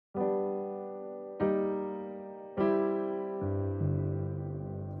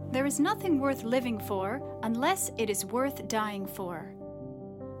there is nothing worth living for unless it is worth dying for.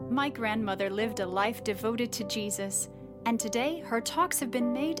 My grandmother lived a life devoted to Jesus, and today her talks have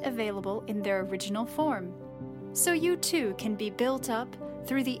been made available in their original form. So you too can be built up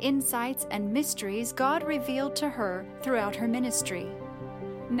through the insights and mysteries God revealed to her throughout her ministry.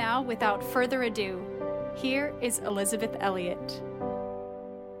 Now, without further ado, here is Elizabeth Elliot.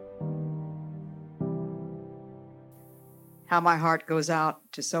 How my heart goes out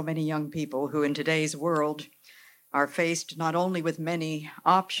to so many young people who in today's world are faced not only with many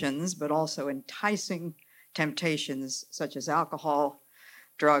options, but also enticing temptations such as alcohol,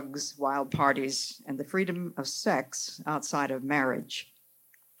 drugs, wild parties, and the freedom of sex outside of marriage.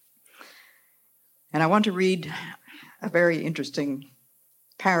 And I want to read a very interesting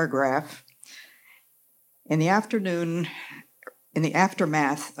paragraph. In the afternoon, in the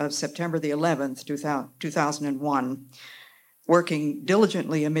aftermath of September the 11th, 2001, working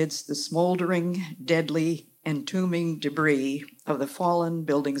diligently amidst the smoldering, deadly, entombing debris of the fallen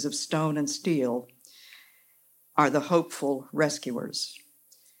buildings of stone and steel are the hopeful rescuers.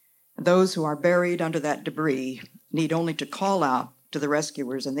 Those who are buried under that debris need only to call out to the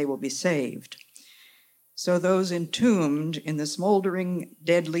rescuers and they will be saved. So those entombed in the smoldering,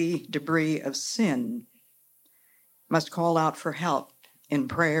 deadly debris of sin must call out for help in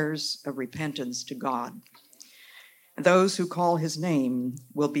prayers of repentance to God. Those who call his name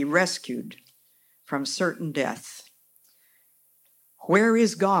will be rescued from certain death. Where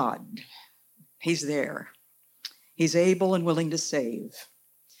is God? He's there. He's able and willing to save.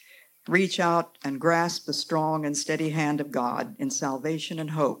 Reach out and grasp the strong and steady hand of God in salvation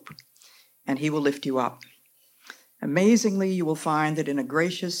and hope, and he will lift you up. Amazingly, you will find that in a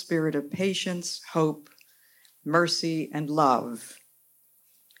gracious spirit of patience, hope, mercy, and love,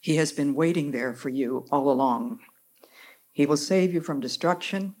 he has been waiting there for you all along. He will save you from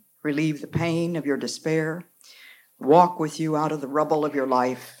destruction, relieve the pain of your despair, walk with you out of the rubble of your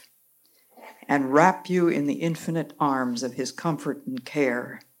life, and wrap you in the infinite arms of his comfort and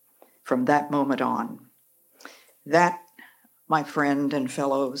care from that moment on. That, my friend and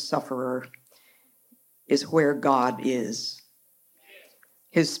fellow sufferer, is where God is.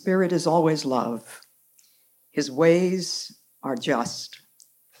 His spirit is always love. His ways are just.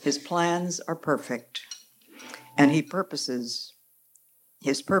 His plans are perfect. And his purposes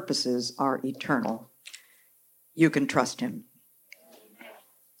are eternal. You can trust him.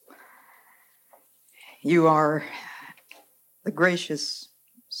 You are the gracious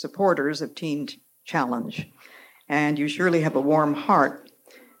supporters of Teen Challenge, and you surely have a warm heart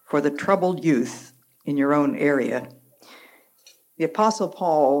for the troubled youth in your own area. The Apostle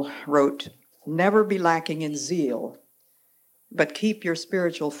Paul wrote, "Never be lacking in zeal, but keep your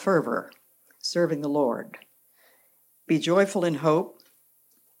spiritual fervor, serving the Lord. Be joyful in hope,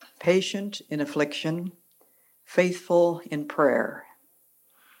 patient in affliction, faithful in prayer."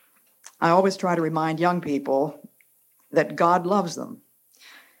 I always try to remind young people that God loves them.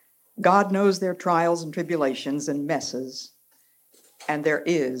 God knows their trials and tribulations and messes, and there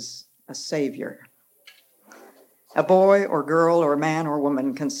is a Savior. A boy or girl or man or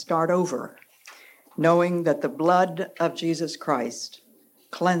woman can start over, knowing that the blood of Jesus Christ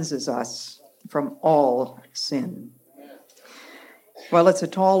cleanses us from all sin. Well, it's a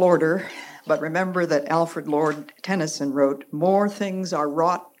tall order, but remember that Alfred Lord Tennyson wrote, "More things are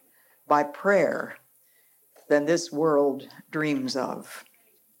wrought by prayer than this world dreams of."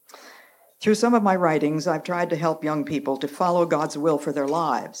 Through some of my writings, I've tried to help young people to follow God's will for their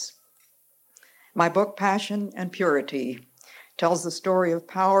lives. My book, Passion and Purity, tells the story of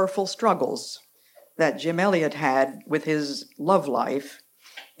powerful struggles that Jim Elliot had with his love life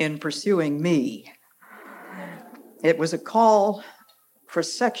in pursuing me. It was a call for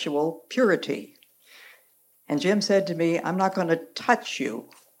sexual purity. And Jim said to me, "I'm not going to touch you."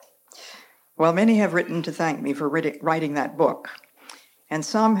 Well, many have written to thank me for writing that book, and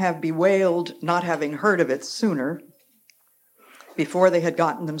some have bewailed not having heard of it sooner, before they had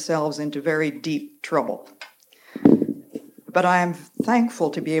gotten themselves into very deep trouble. But I am thankful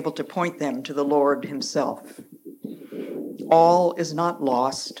to be able to point them to the Lord himself. All is not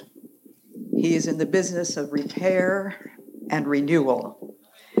lost. He is in the business of repair and renewal,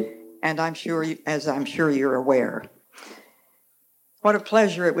 and I'm sure you're aware. What a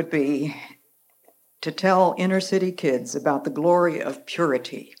pleasure it would be to tell inner city kids about the glory of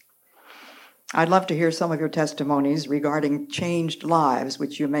purity. I'd love to hear some of your testimonies regarding changed lives,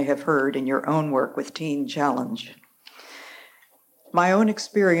 which you may have heard in your own work with Teen Challenge. My own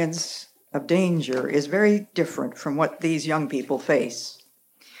experience of danger is very different from what these young people face.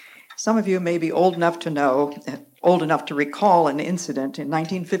 Some of you may be old enough to recall an incident in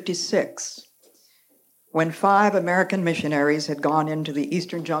 1956 when 5 American missionaries had gone into the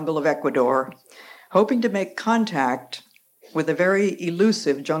eastern jungle of Ecuador, hoping to make contact with a very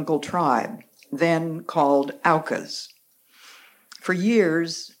elusive jungle tribe, then called Aucas. For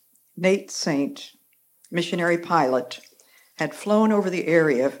years, Nate Saint, missionary pilot, had flown over the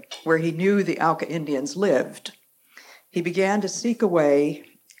area where he knew the Auca Indians lived. He began to seek a way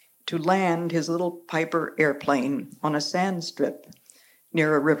to land his little Piper airplane on a sand strip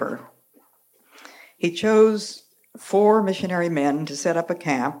near a river. He chose 4 missionary men to set up a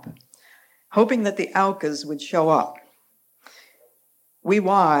camp, hoping that the Aucas would show up. We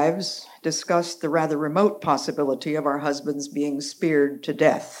wives discussed the rather remote possibility of our husbands being speared to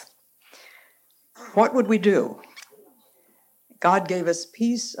death. What would we do? God gave us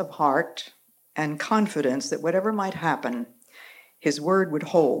peace of heart and confidence that whatever might happen, his word would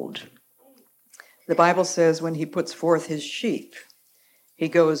hold. The Bible says when he puts forth his sheep, he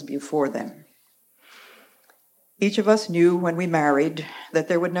goes before them. Each of us knew when we married that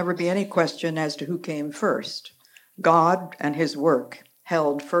there would never be any question as to who came first. God and his work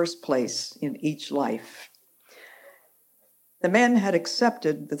held first place in each life. The men had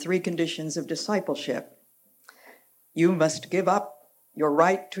accepted the 3 conditions of discipleship. You must give up your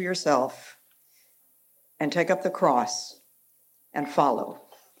right to yourself and take up the cross and follow.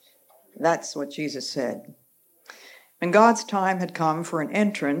 That's what Jesus said. When God's time had come for an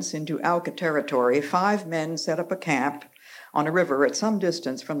entrance into Auca territory, 5 men set up a camp on a river at some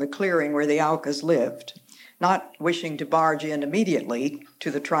distance from the clearing where the Aucas lived, not wishing to barge in immediately to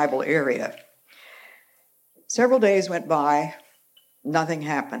the tribal area. Several days went by, nothing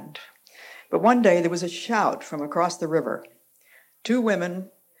happened. But one day there was a shout from across the river. 2 women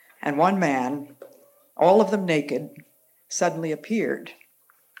and 1 man, all of them naked, suddenly appeared.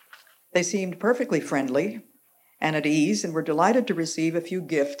 They seemed perfectly friendly and at ease and were delighted to receive a few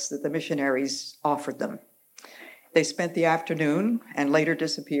gifts that the missionaries offered them. They spent the afternoon and later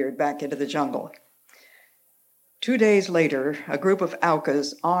disappeared back into the jungle. 2 days later, a group of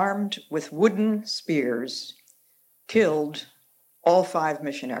Aucas armed with wooden spears killed all 5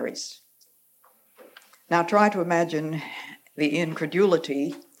 missionaries. Now try to imagine the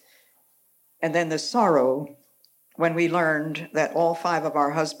incredulity and then the sorrow when we learned that all 5 of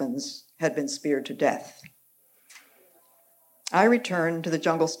our husbands had been speared to death. I returned to the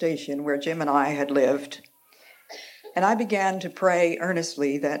jungle station where Jim and I had lived, and I began to pray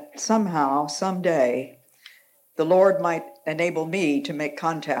earnestly that somehow, someday, the Lord might enable me to make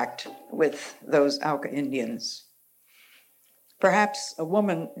contact with those Auca Indians. Perhaps a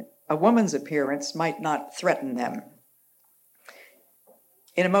woman's appearance might not threaten them.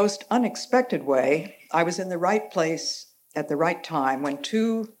 In a most unexpected way, I was in the right place at the right time when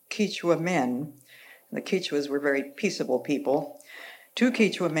 2 Quechua men, the Quechuas were very peaceable people, 2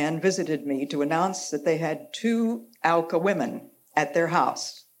 Quechua men visited me to announce that they had 2 Auca women at their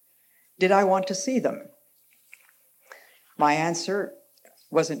house. Did I want to see them? My answer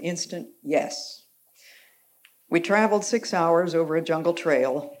was an instant yes. We traveled 6 hours over a jungle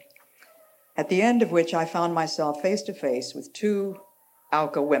trail, at the end of which I found myself face to face with 2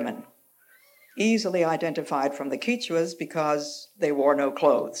 Auca women, easily identified from the Quechuas because they wore no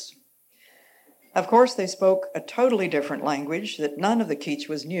clothes. Of course, they spoke a totally different language that none of the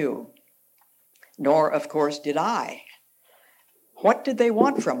Quechuas knew, nor, of course, did I. What did they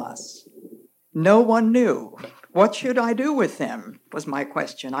want from us? No one knew. What should I do with them, was my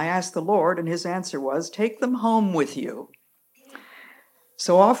question. I asked the Lord, and his answer was, take them home with you.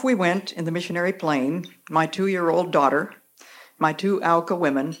 So off we went in the missionary plane, my 2-year-old daughter, my 2 Auca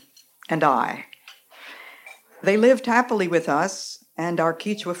women, and I. They lived happily with us and our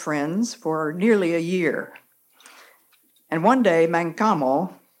Quechua friends for nearly a year. And one day,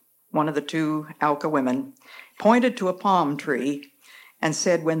 Mancamo, one of the 2 Auca women, pointed to a palm tree and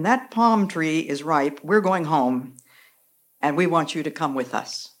said, when that palm tree is ripe, we're going home, and we want you to come with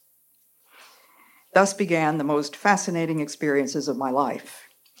us. Thus began the most fascinating experiences of my life.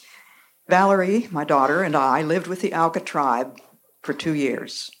 Valerie, my daughter, and I lived with the Auca tribe for 2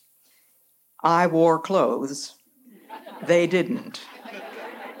 years. I wore clothes. They didn't,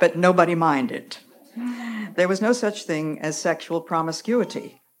 but nobody minded. There was no such thing as sexual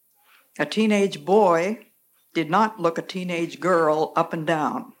promiscuity. A teenage boy did not look a teenage girl up and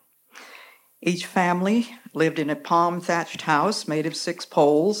down. Each family lived in a palm-thatched house made of 6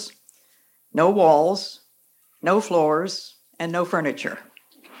 poles, no walls, no floors, and no furniture.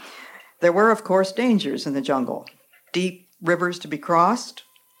 There were, of course, dangers in the jungle. Deep rivers to be crossed,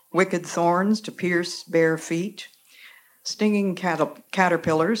 wicked thorns to pierce bare feet, stinging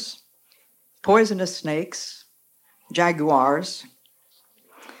caterpillars, poisonous snakes, jaguars.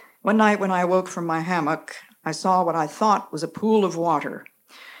 One night when I awoke from my hammock, I saw what I thought was a pool of water.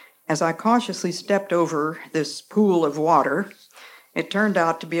 As I cautiously stepped over this pool of water, it turned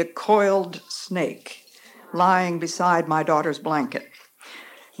out to be a coiled snake lying beside my daughter's blanket.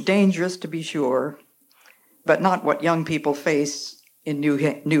 Dangerous, to be sure, but not what young people face in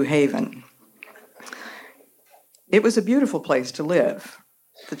New Haven. It was a beautiful place to live.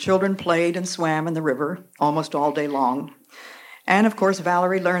 The children played and swam in the river almost all day long. And of course,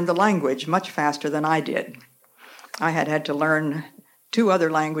 Valerie learned the language much faster than I did. I had to learn 2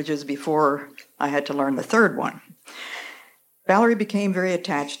 other languages before I had to learn the third one. Valerie became very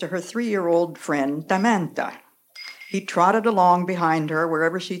attached to her 3-year-old friend, Damanta. He trotted along behind her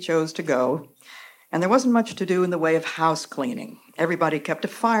wherever she chose to go, and there wasn't much to do in the way of house cleaning. Everybody kept a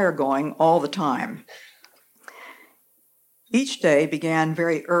fire going all the time. Each day began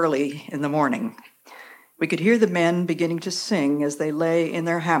very early in the morning. We could hear the men beginning to sing as they lay in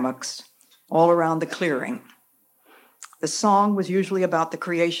their hammocks all around the clearing. The song was usually about the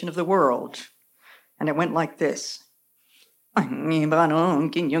creation of the world, and it went like this. Well,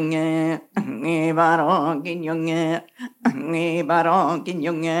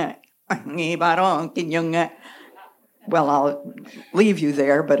 I'll leave you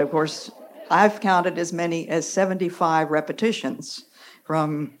there, but of course, I've counted as many as 75 repetitions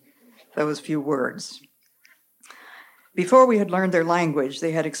from those few words. Before we had learned their language,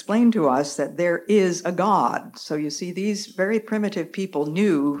 they had explained to us that there is a God. So you see, these very primitive people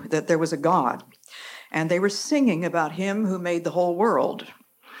knew that there was a God, and they were singing about him who made the whole world.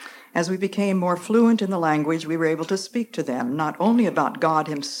 As we became more fluent in the language, we were able to speak to them, not only about God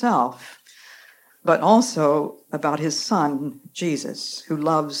himself, but also about his son, Jesus, who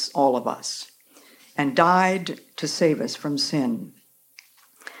loves all of us and died to save us from sin.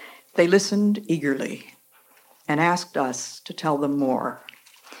 They listened eagerly and asked us to tell them more.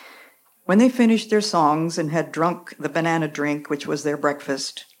 When they finished their songs and had drunk the banana drink, which was their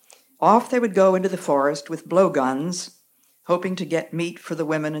breakfast, off they would go into the forest with blowguns, hoping to get meat for the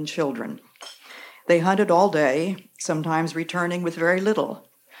women and children. They hunted all day, sometimes returning with very little,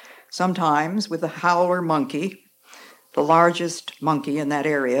 sometimes with a howler monkey, the largest monkey in that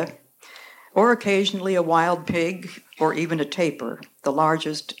area, or occasionally a wild pig or even a tapir, the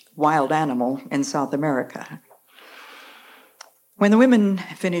largest wild animal in South America. When the women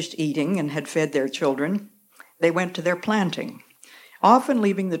finished eating and had fed their children, they went to their planting, often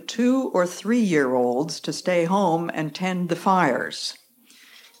leaving the 2 or 3-year-olds to stay home and tend the fires,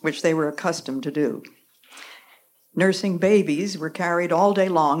 which they were accustomed to do. Nursing babies were carried all day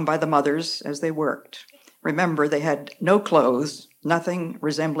long by the mothers as they worked. Remember, they had no clothes, nothing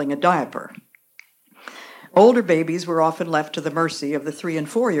resembling a diaper. Older babies were often left to the mercy of the 3- and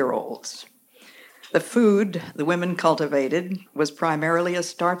 4-year-olds. The food the women cultivated was primarily a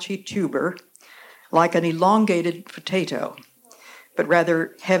starchy tuber, like an elongated potato, but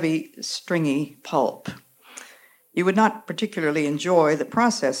rather heavy, stringy pulp. You would not particularly enjoy the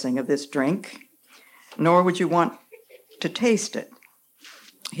processing of this drink, nor would you want to taste it.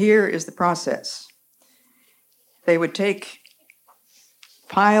 Here is the process. They would take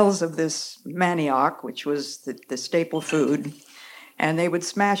piles of this manioc, which was the staple food, and they would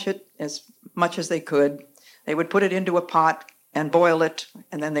smash it as much as they could. They would put it into a pot and boil it,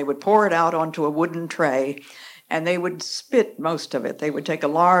 and then they would pour it out onto a wooden tray, and they would spit most of it. They would take a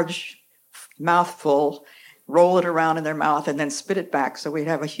large mouthful, roll it around in their mouth, and then spit it back. So we'd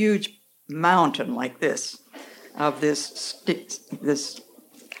have a huge mountain like this of this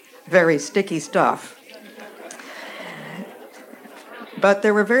very sticky stuff. But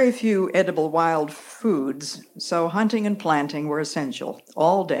there were very few edible wild foods, so hunting and planting were essential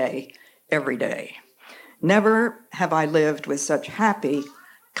all day, every day. Never have I lived with such happy,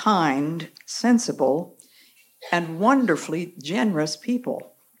 kind, sensible, and wonderfully generous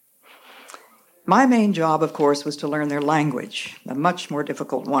people. My main job, of course, was to learn their language, a much more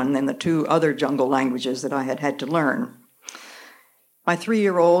difficult one than the 2 other jungle languages that I had had to learn. My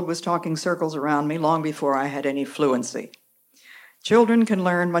 3-year-old was talking circles around me long before I had any fluency. Children can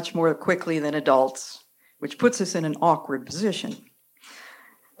learn much more quickly than adults, which puts us in an awkward position.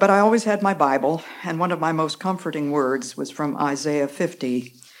 But I always had my Bible, and one of my most comforting words was from Isaiah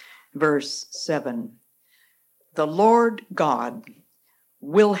 50, verse 7. The Lord God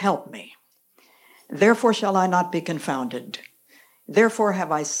will help me. Therefore shall I not be confounded. Therefore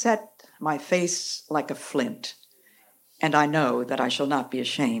have I set my face like a flint, and I know that I shall not be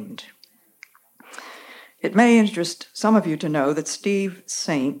ashamed. It may interest some of you to know that Steve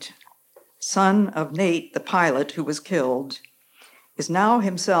Saint, son of Nate, the pilot who was killed, is now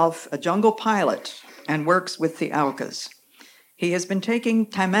himself a jungle pilot and works with the Aucas. He has been taking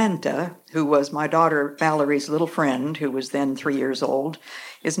Tamanta, who was my daughter Valerie's little friend, who was then 3 years old,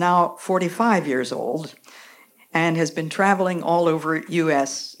 is now 45 years old, and has been traveling all over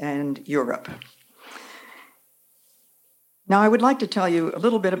US and Europe. Now, I would like to tell you a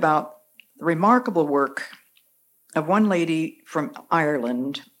little bit about the remarkable work of one lady from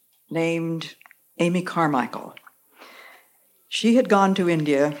Ireland named Amy Carmichael. She had gone to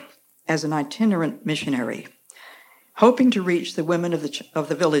India as an itinerant missionary, hoping to reach the women of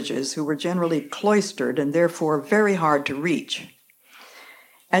the villages who were generally cloistered and therefore very hard to reach.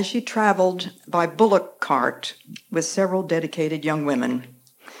 As she traveled by bullock cart with several dedicated young women,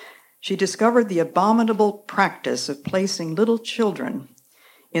 she discovered the abominable practice of placing little children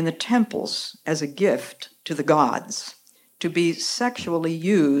in the temples as a gift to the gods, to be sexually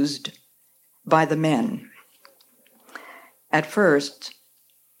used by the men. At first,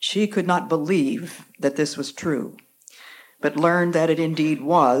 she could not believe that this was true, but learned that it indeed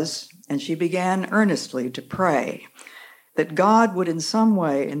was, and she began earnestly to pray that God would in some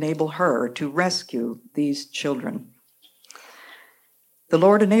way enable her to rescue these children. The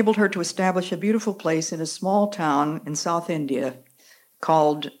Lord enabled her to establish a beautiful place in a small town in South India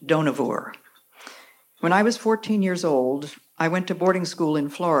called Dohnavur. When I was 14 years old, I went to boarding school in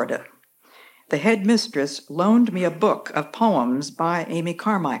Florida. The head mistress loaned me a book of poems by Amy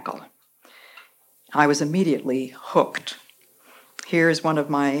Carmichael. I was immediately hooked. Here's one of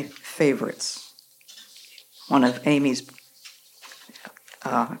my favorites, one of Amy's,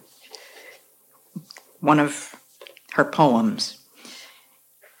 one of her poems.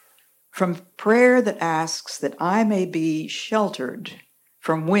 From prayer that asks that I may be sheltered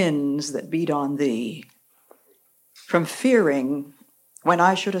from winds that beat on thee, from fearing when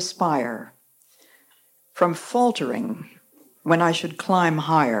I should aspire, from faltering when I should climb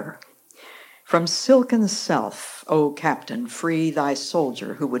higher, from silken self, O Captain, free thy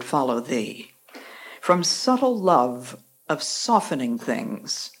soldier who would follow thee, from subtle love of softening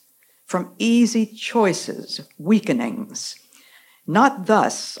things, from easy choices, weakenings. Not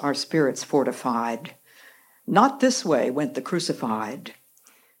thus are spirits fortified, not this way went the crucified,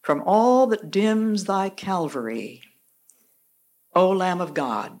 from all that dims thy Calvary. O Lamb of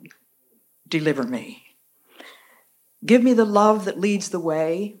God, deliver me. Give me the love that leads the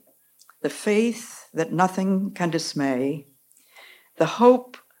way, the faith that nothing can dismay, the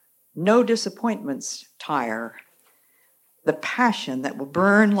hope no disappointments tire, the passion that will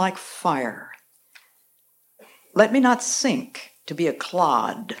burn like fire. Let me not sink to be a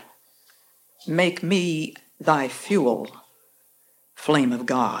clod. Make me thy fuel, flame of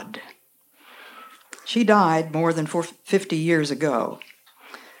God. She died more than 50 years ago,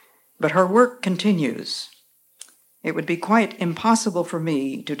 but her work continues. It would be quite impossible for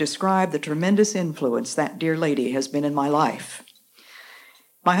me to describe the tremendous influence that dear lady has been in my life.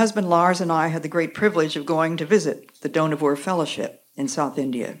 My husband Lars and I had the great privilege of going to visit the Dohnavur Fellowship in South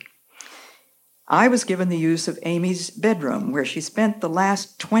India. I was given the use of Amy's bedroom, where she spent the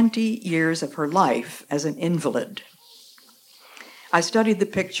last 20 years of her life as an invalid. I studied the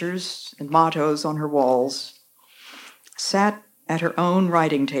pictures and mottos on her walls, sat at her own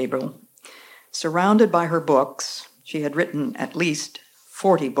writing table, surrounded by her books. She had written at least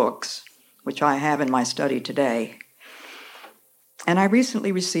 40 books, which I have in my study today. And I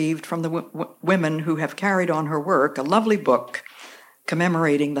recently received from the women who have carried on her work a lovely book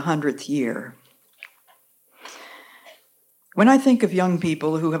commemorating the 100th year. When I think of young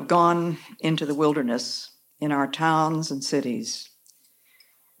people who have gone into the wilderness in our towns and cities,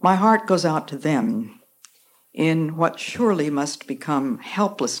 my heart goes out to them in what surely must become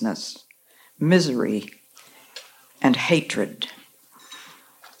helplessness, misery, and hatred.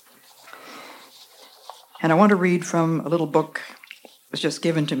 And I want to read from a little book that was just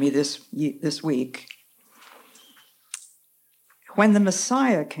given to me this week. When the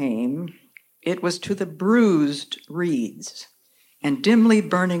Messiah came, it was to the bruised reeds and dimly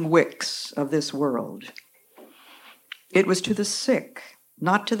burning wicks of this world. It was to the sick,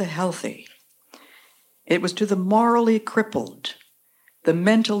 not to the healthy. It was to the morally crippled, the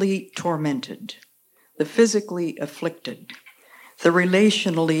mentally tormented, the physically afflicted, the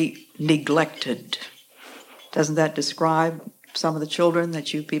relationally neglected. Doesn't that describe some of the children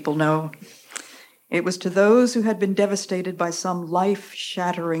that you people know? It was to those who had been devastated by some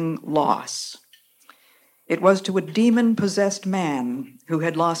life-shattering loss. It was to a demon-possessed man who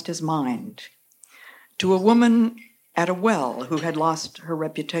had lost his mind, to a woman at a well who had lost her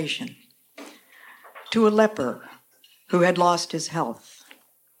reputation, to a leper who had lost his health,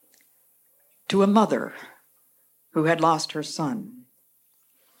 to a mother who had lost her son,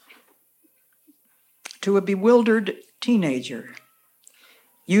 to a bewildered teenager,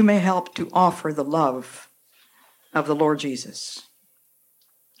 you may help to offer the love of the Lord Jesus.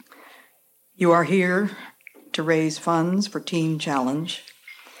 You are here to raise funds for Teen Challenge,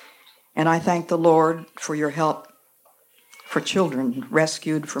 and I thank the Lord for your help for children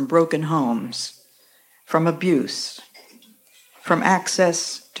rescued from broken homes, from abuse, from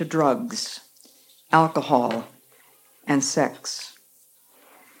access to drugs, alcohol, and sex.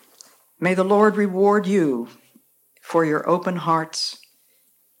 May the Lord reward you for your open hearts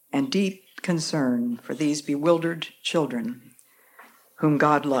and deep concern for these bewildered children whom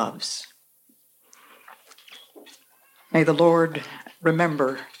God loves. May the Lord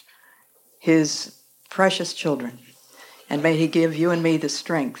remember his precious children, and may he give you and me the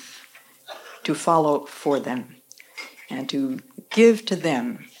strength to follow for them and to give to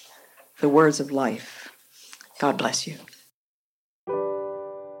them the words of life. God bless you.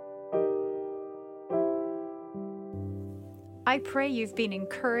 I pray you've been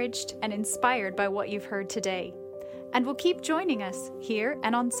encouraged and inspired by what you've heard today, and will keep joining us here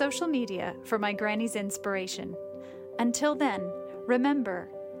and on social media for My Granny's Inspiration. Until then, remember,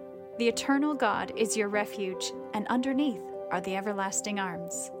 the eternal God is your refuge, and underneath are the everlasting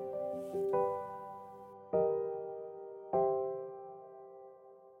arms.